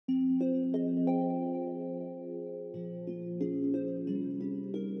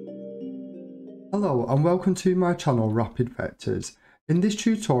Hello and welcome to my channel Rapid Vectors. In this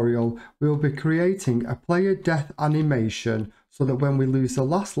tutorial we will be creating a player death animation so that when we lose the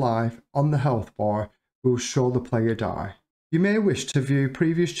last life on the health bar we will show the player die. You may wish to view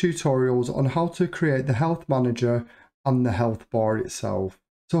previous tutorials on how to create the health manager and the health bar itself,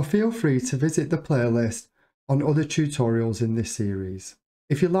 so feel free to visit the playlist on other tutorials in this series.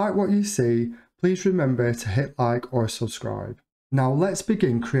 If you like what you see, please remember to hit like or subscribe. Now let's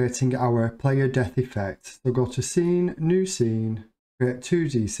begin creating our player death effect. So go to Scene, New Scene, create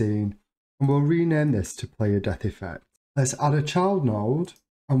 2D Scene, and we'll rename this to Player Death Effect. Let's add a child node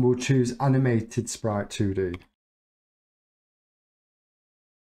and we'll choose Animated Sprite 2D.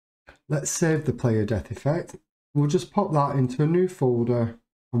 Let's save the player death effect. We'll just pop that into a new folder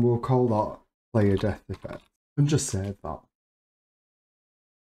and we'll call that Player Death Effect and just save that.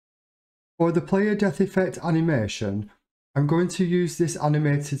 For the player death effect animation, I'm going to use this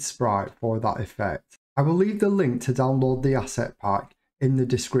animated sprite for that effect. I will leave the link to download the asset pack in the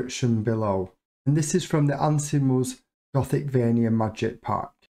description below. And this is from the Ansimus Gothic Vania Magic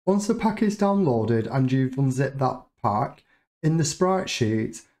pack. Once the pack is downloaded and you've unzipped that pack, in the sprite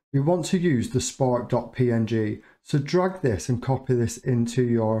sheet, we want to use the spark.png. So drag this and copy this into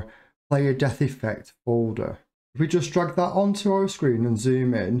your player death effect folder. If we just drag that onto our screen and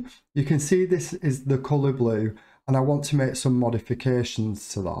zoom in, you can see this is the color blue. And I want to make some modifications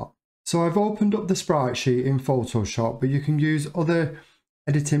to that. So I've opened up the sprite sheet in Photoshop, but you can use other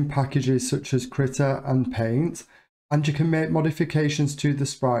editing packages such as Krita and Paint, and you can make modifications to the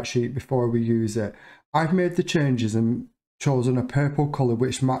sprite sheet before we use it. I've made the changes and chosen a purple color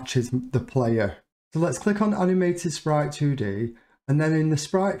which matches the player. So let's click on Animated Sprite 2D, and then in the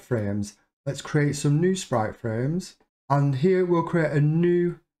sprite frames, let's create some new sprite frames. And here we'll create a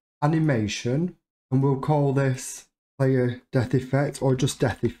new animation. And we'll call this Player Death Effect or just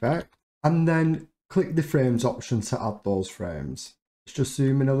Death Effect. And then click the frames option to add those frames. Let's just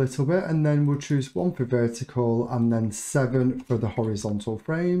zoom in a little bit and then we'll choose 1 for vertical and then 7 for the horizontal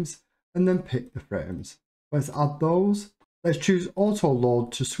frames. And then pick the frames. Let's add those. Let's choose Auto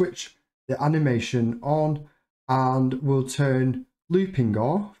Load to switch the animation on and we'll turn looping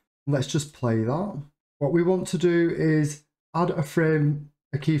off. Let's just play that. What we want to do is add a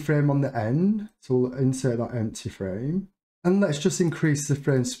keyframe on the end, so we'll insert that empty frame, and let's just increase the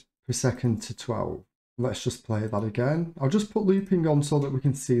frames per second to 12. Let's just play that again. I'll just put looping on so that we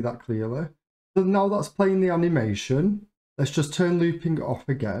can see that clearly. So now that's playing the animation. Let's just turn looping off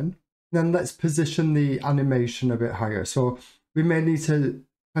again. Then let's position the animation a bit higher. So we may need to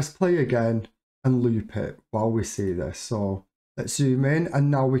press play again and loop it while we see this. So let's zoom in and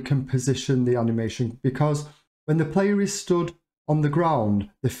now we can position the animation, because when the player is stood on the ground,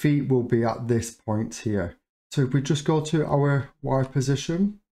 the feet will be at this point here. So if we just go to our Y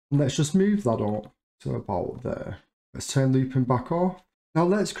position, and let's just move that up to about there. Let's turn looping back off. Now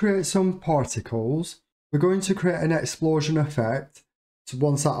let's create some particles. We're going to create an explosion effect so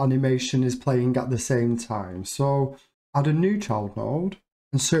once that animation is playing at the same time. So add a new child node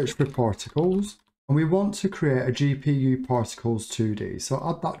and search for particles. And we want to create a GPU particles 2D. So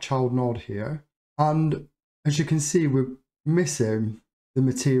add that child node here. And as you can see, we're missing the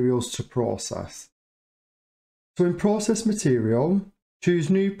materials to process. So in process material, choose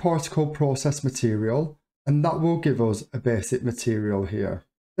new particle process material, and that will give us a basic material here.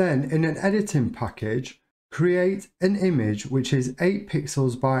 Then in an editing package, create an image which is 8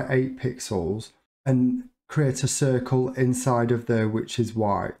 pixels by 8 pixels and create a circle inside of there which is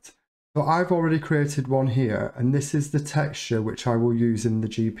white. So I've already created one here, and this is the texture which I will use in the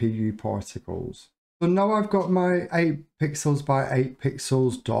GPU particles. So now I've got my 8 pixels by 8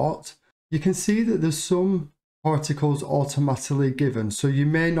 pixels dot. You can see that there's some particles automatically given, so you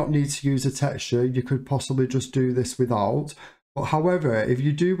may not need to use a texture. You could possibly just do this without. But however, if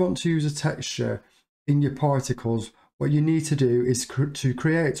you do want to use a texture in your particles, what you need to do is to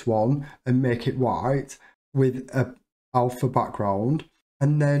create one and make it white with an alpha background,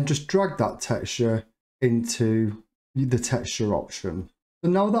 and then just drag that texture into the texture option. So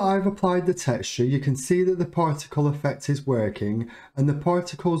now that I've applied the texture, you can see that the particle effect is working and the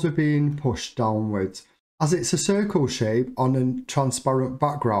particles are being pushed downwards. As it's a circle shape on a transparent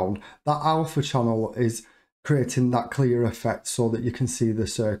background, that alpha channel is creating that clear effect so that you can see the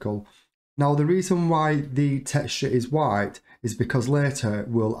circle. Now the reason why the texture is white is because later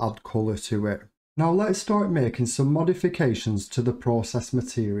we'll add colour to it. Now let's start making some modifications to the process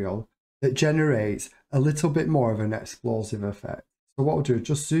material that generates a little bit more of an explosive effect. So what we'll do is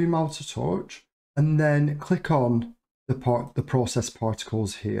just zoom out a touch and then click on the process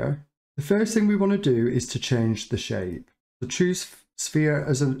particles here. The first thing we want to do is to change the shape. So choose sphere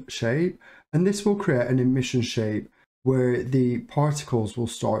as a shape and this will create an emission shape where the particles will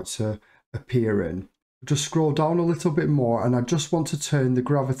start to appear in. Just scroll down a little bit more, and I just want to turn the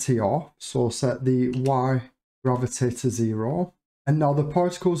gravity off, so set the Y gravity to 0, and now the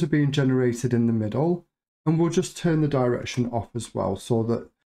particles are being generated in the middle, and we'll just turn the direction off as well so that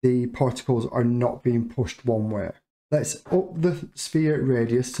the particles are not being pushed one way. Let's up the sphere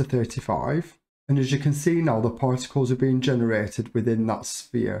radius to 35, and as you can see now, the particles are being generated within that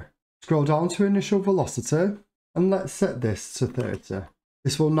sphere. Scroll down to initial velocity, and let's set this to 30.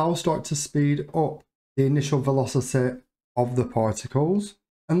 This will now start to speed up the initial velocity of the particles,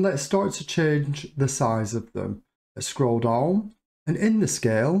 and let's start to change the size of them. Let's scroll down, and in the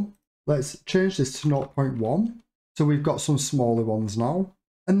scale, let's change this to 0.1. So we've got some smaller ones now,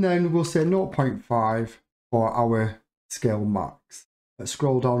 and then we'll say 0.5 for our scale max. Let's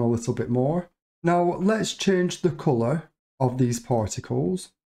scroll down a little bit more. Now let's change the color of these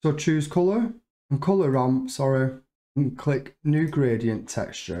particles. So choose color and color ramp, and click new gradient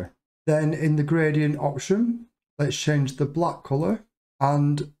texture. Then in the gradient option, let's change the black color,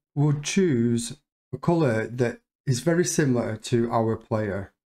 and we'll choose a color that is very similar to our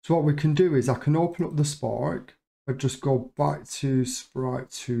player. So what we can do is I can open up the Spark, but just go back to Sprite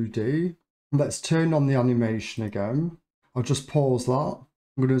 2D. Let's turn on the animation again. I'll just pause that.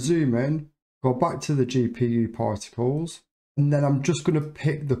 I'm going to zoom in, go back to the GPU particles, and then I'm just going to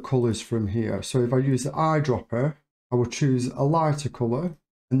pick the colors from here. So if I use the eyedropper, I will choose a lighter color,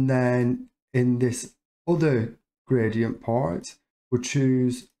 and then in this other gradient part, we'll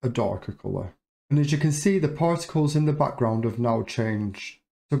choose a darker color. And as you can see, the particles in the background have now changed.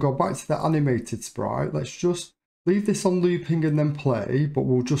 So go back to the animated sprite. Let's just leave this on looping and then play, but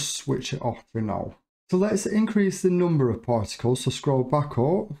we'll just switch it off for now. So let's increase the number of particles. So scroll back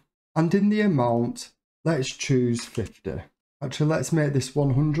up, and in the amount, let's choose 50. Actually, let's make this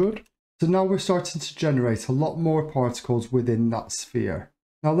 100. So now we're starting to generate a lot more particles within that sphere.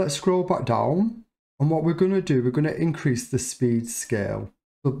 Now let's scroll back down, and what we're going to do, we're going to increase the speed scale.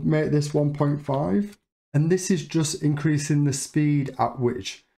 So make this 1.5, and this is just increasing the speed at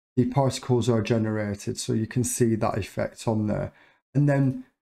which the particles are generated. So you can see that effect on there. And then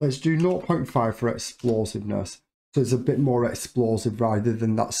let's do 0.5 for explosiveness. So it's a bit more explosive rather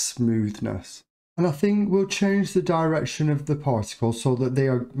than that smoothness. And I think we'll change the direction of the particles so that they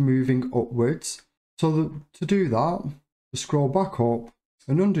are moving upwards. So to do that, scroll back up,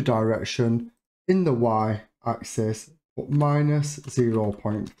 and under direction in the Y axis, put minus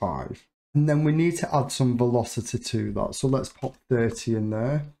 0.5. And then we need to add some velocity to that. So let's pop 30 in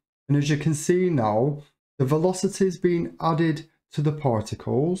there. And as you can see now, the velocity is being added to the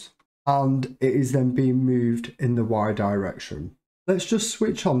particles, and it is then being moved in the Y direction. Let's just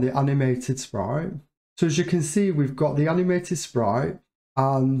switch on the animated sprite. So as you can see, we've got the animated sprite,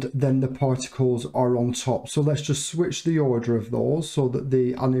 and then the particles are on top. So let's just switch the order of those so that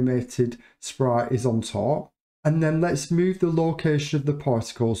the animated sprite is on top. And then let's move the location of the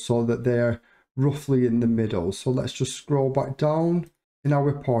particles so that they're roughly in the middle. So let's just scroll back down in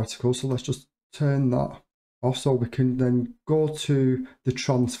our particles. So let's just turn that off so we can then go to the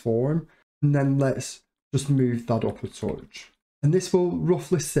transform, and then let's just move that up a touch. And this will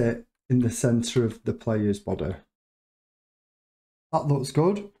roughly sit in the center of the player's body. That looks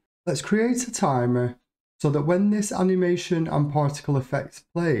good. Let's create a timer so that when this animation and particle effect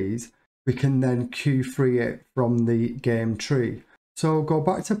plays, we can then Q3 it from the game tree. So go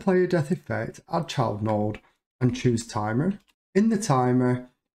back to player death effect, add child node, and choose timer. In the timer,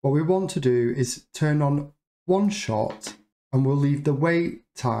 what we want to do is turn on one shot, and we'll leave the wait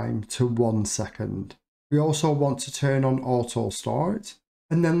time to 1 second. We also want to turn on auto start,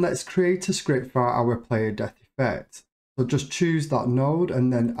 and then let's create a script for our player death effect. So just choose that node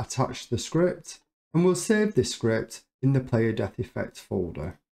and then attach the script, and we'll save this script in the player death effect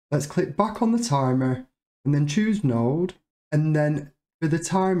folder. Let's click back on the timer and then choose node, and then for the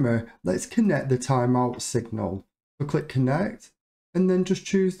timer, let's connect the timeout signal. So click connect, and then just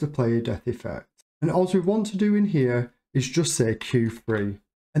choose the player death effect. And all we want to do in here is just say Q3,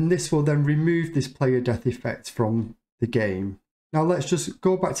 and this will then remove this player death effect from the game. Now let's just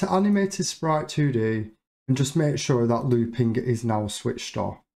go back to animated sprite 2D and just make sure that looping is now switched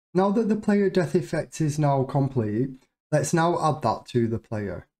off. Now that the player death effect is now complete, let's now add that to the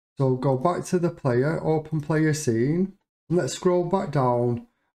player. So go back to the player, open player scene, and let's scroll back down,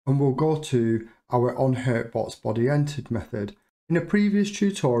 and we'll go to our onHurtBox body entered method. In a previous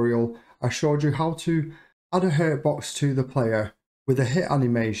tutorial, I showed you how to add a hurtbox to the player with a hit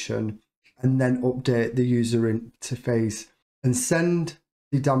animation, and then update the user interface and send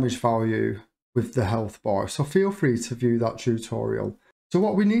the damage value with the health bar. So feel free to view that tutorial. So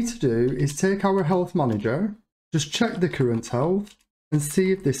what we need to do is take our health manager, just check the current health and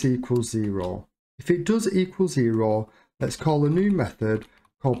see if this equals 0. If it does equal 0, let's call a new method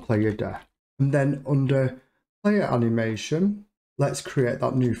called player death. And then under player animation, let's create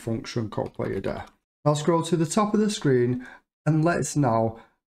that new function called player death. I'll scroll to the top of the screen and let's now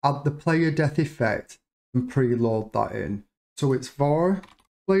add the player death effect and preload that in. So it's for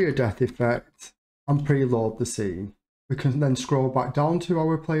player death effect and preload the scene. We can then scroll back down to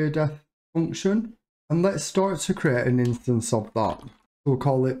our player death function and let's start to create an instance of that. We'll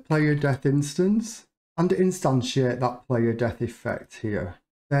call it player death instance and instantiate that player death effect here.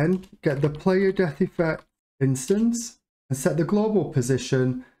 Then get the player death effect instance and set the global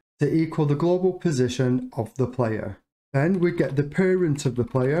position to equal the global position of the player. Then we get the parent of the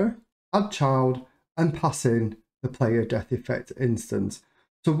player, add child and pass in the player death effect instance.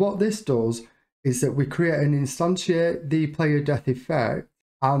 So what this does is that we create and instantiate the player death effect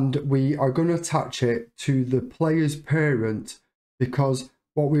and we are going to attach it to the player's parent, because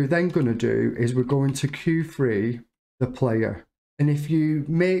what we're then going to do is we're going to Q3 the player. And if you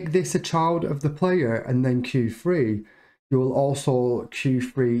make this a child of the player and then Q3, you will also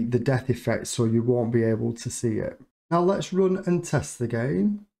Q3 the death effect, so you won't be able to see it. Now let's run and test the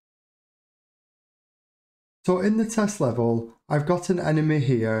game. So in the test level, I've got an enemy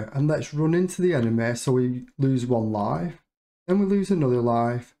here and let's run into the enemy so we lose 1 life, then we lose another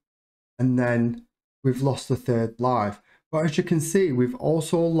life, and then we've lost the 3rd life. But as you can see, we've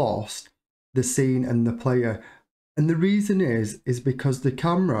also lost the scene and the player. And the reason is because the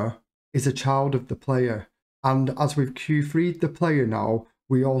camera is a child of the player. And as we've Q3'd the player now,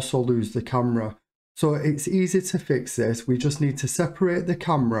 we also lose the camera. So it's easy to fix this. We just need to separate the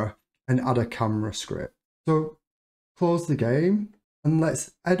camera and add a camera script. So close the game and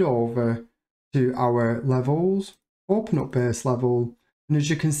let's head over to our levels, open up base level. And as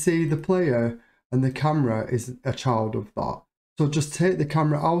you can see, the player and the camera is a child of that. So just take the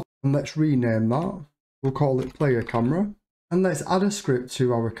camera out and let's rename that. We'll call it player camera. And let's add a script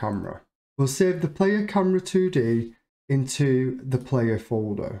to our camera. We'll save the player camera 2D into the player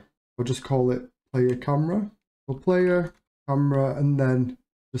folder. We'll just call it player camera. So player camera and then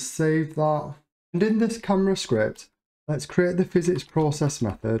just save that. And in this camera script, let's create the physics process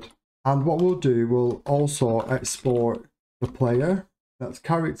method. And what we'll do, we'll also export the player. That's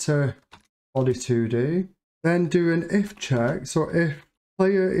character body 2D. Then do an if check. So if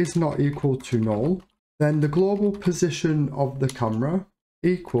player is not equal to null, then the global position of the camera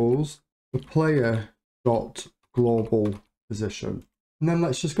equals the player dot global position. And then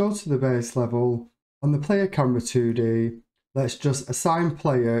let's just go to the base level. On the player camera 2D, let's just assign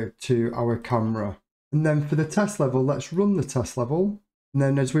player to our camera. And then for the test level, let's run the test level. And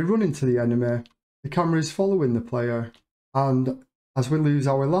then as we run into the enemy, the camera is following the player. And as we lose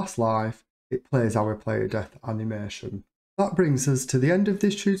our last life, it plays our player death animation. That brings us to the end of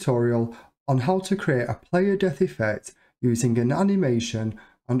this tutorial on how to create a player death effect using an animation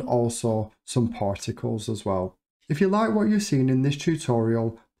and also some particles as well. If you like what you've seen in this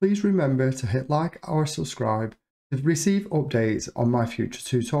tutorial, please remember to hit like or subscribe to receive updates on my future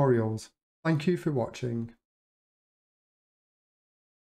tutorials. Thank you for watching.